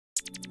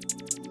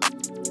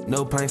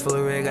No pint full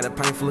of red, got a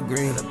pint full of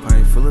green. Got a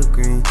pint full of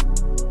green.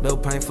 No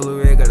pint full of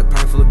red, got a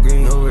pint full of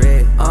green. No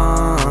red,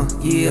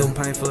 yeah. No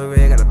pint full of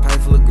red, got a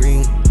pint full of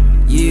green.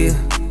 Yeah,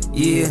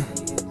 yeah.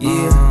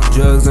 Yeah,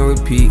 drugs on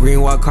repeat. Green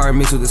walk car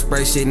mixed with the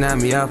spray shit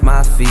knock me off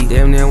my feet.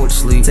 Damn near went to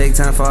sleep. Take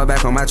time, fall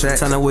back on my track.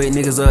 Tryna wake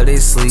niggas up, they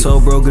sleep.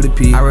 Told bro good to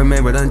pee. I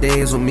remember them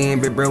days when me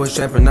and big bro was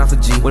trapping off a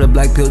G with a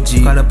black pill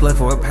G. Caught a plug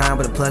for £1,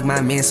 but I plug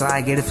my man, so I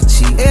get it for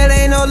cheap. It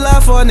ain't no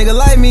love for a nigga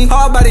like me.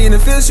 Hard body in the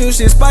field, shoot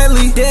shit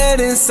spitely. Dead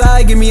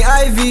inside, give me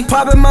IV.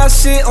 Popping my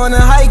shit on a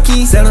high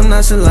key. Said I'm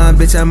nonchalant,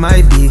 bitch, I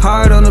might be.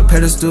 Hard on the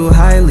pedestal,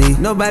 highly.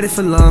 Nobody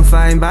for long,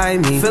 fine by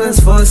me.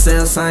 Feelings for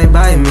sale, signed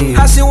by me.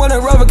 How she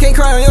wanna rover, can't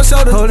cry on your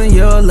shoulder. Holding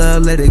your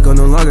love, let it go,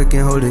 no longer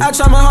can hold it. I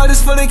try my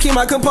hardest for to keep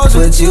my composure,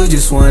 but you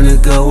just wanna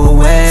go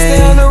away.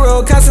 Stay on the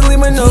road, constantly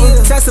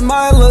maneuver. Testing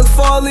my look,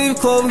 fall leaf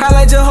clover.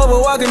 Highlight Jehovah,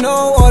 walking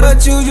no water,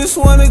 but you just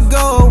wanna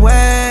go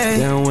away.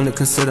 They don't wanna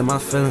consider my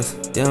feelings.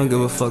 They don't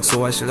give a fuck, so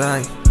why should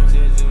I?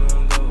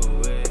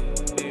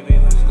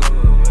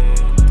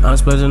 I'm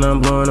splurging,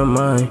 I'm blowing her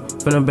mind.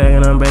 Finna bag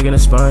and I'm breaking the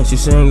spine. She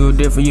saying you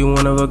different, you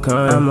one of a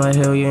kind. I'm like,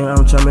 hell yeah,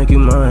 I'm tryna make you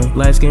mine.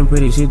 Light skin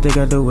pretty, she think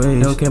I do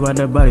ways. Don't care about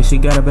that body, she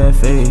got a bad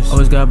face.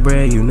 Always got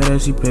bread, you know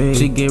that she paid.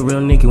 She get real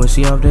nicky when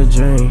she off that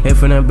drain. Hit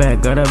from that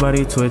back, got that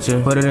body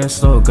twitching. Put it in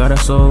slow, got her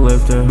soul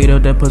lifting. Beat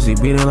up that pussy,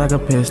 beat it like a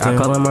piston. I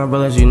call my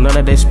brothers, you know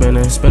that they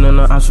spinning. Spinning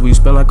the options, we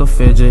spin like a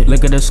fidget.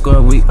 Look at the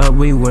score, we up,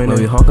 we winning. When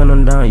we hawking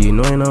them down, you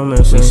know ain't no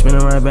missing. We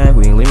spinning right back,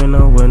 we ain't leaving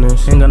no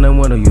witness. Ain't got no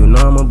window, you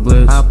know I'm a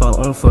blitz. Hop out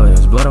on foot,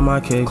 it's blood on my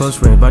kicks. Close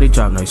friend, body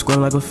drop, now you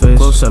squirm like a fish.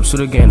 Close up, shoot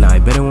again, now I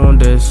bet it won't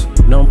diss.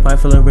 No pint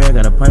full of red,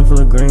 got a pint full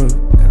of green.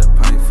 Got a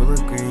pint full of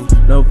green.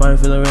 No pint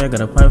full of red,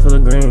 got a pint full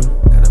of green.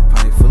 Got a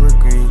pint full of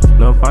green.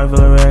 No pint full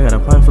of red, got a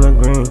pint full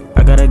of green.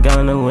 I got a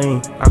gallon of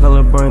lean. I call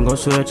it brain, gon'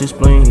 shoot at your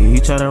spleen. He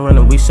try to run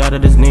and we shot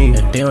at his knee.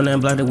 And they on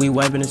that block that we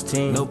wiping his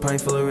team. No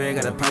pint full of red,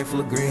 got a pint full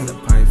of green. Got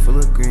a pint full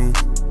of green.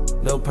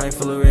 No pint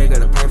full of red,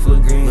 got a pint full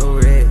of green. No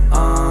red,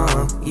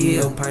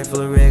 yeah. No pint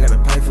full of red, got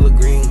a pint full of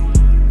green.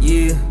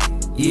 Yeah,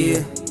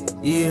 yeah,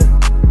 yeah.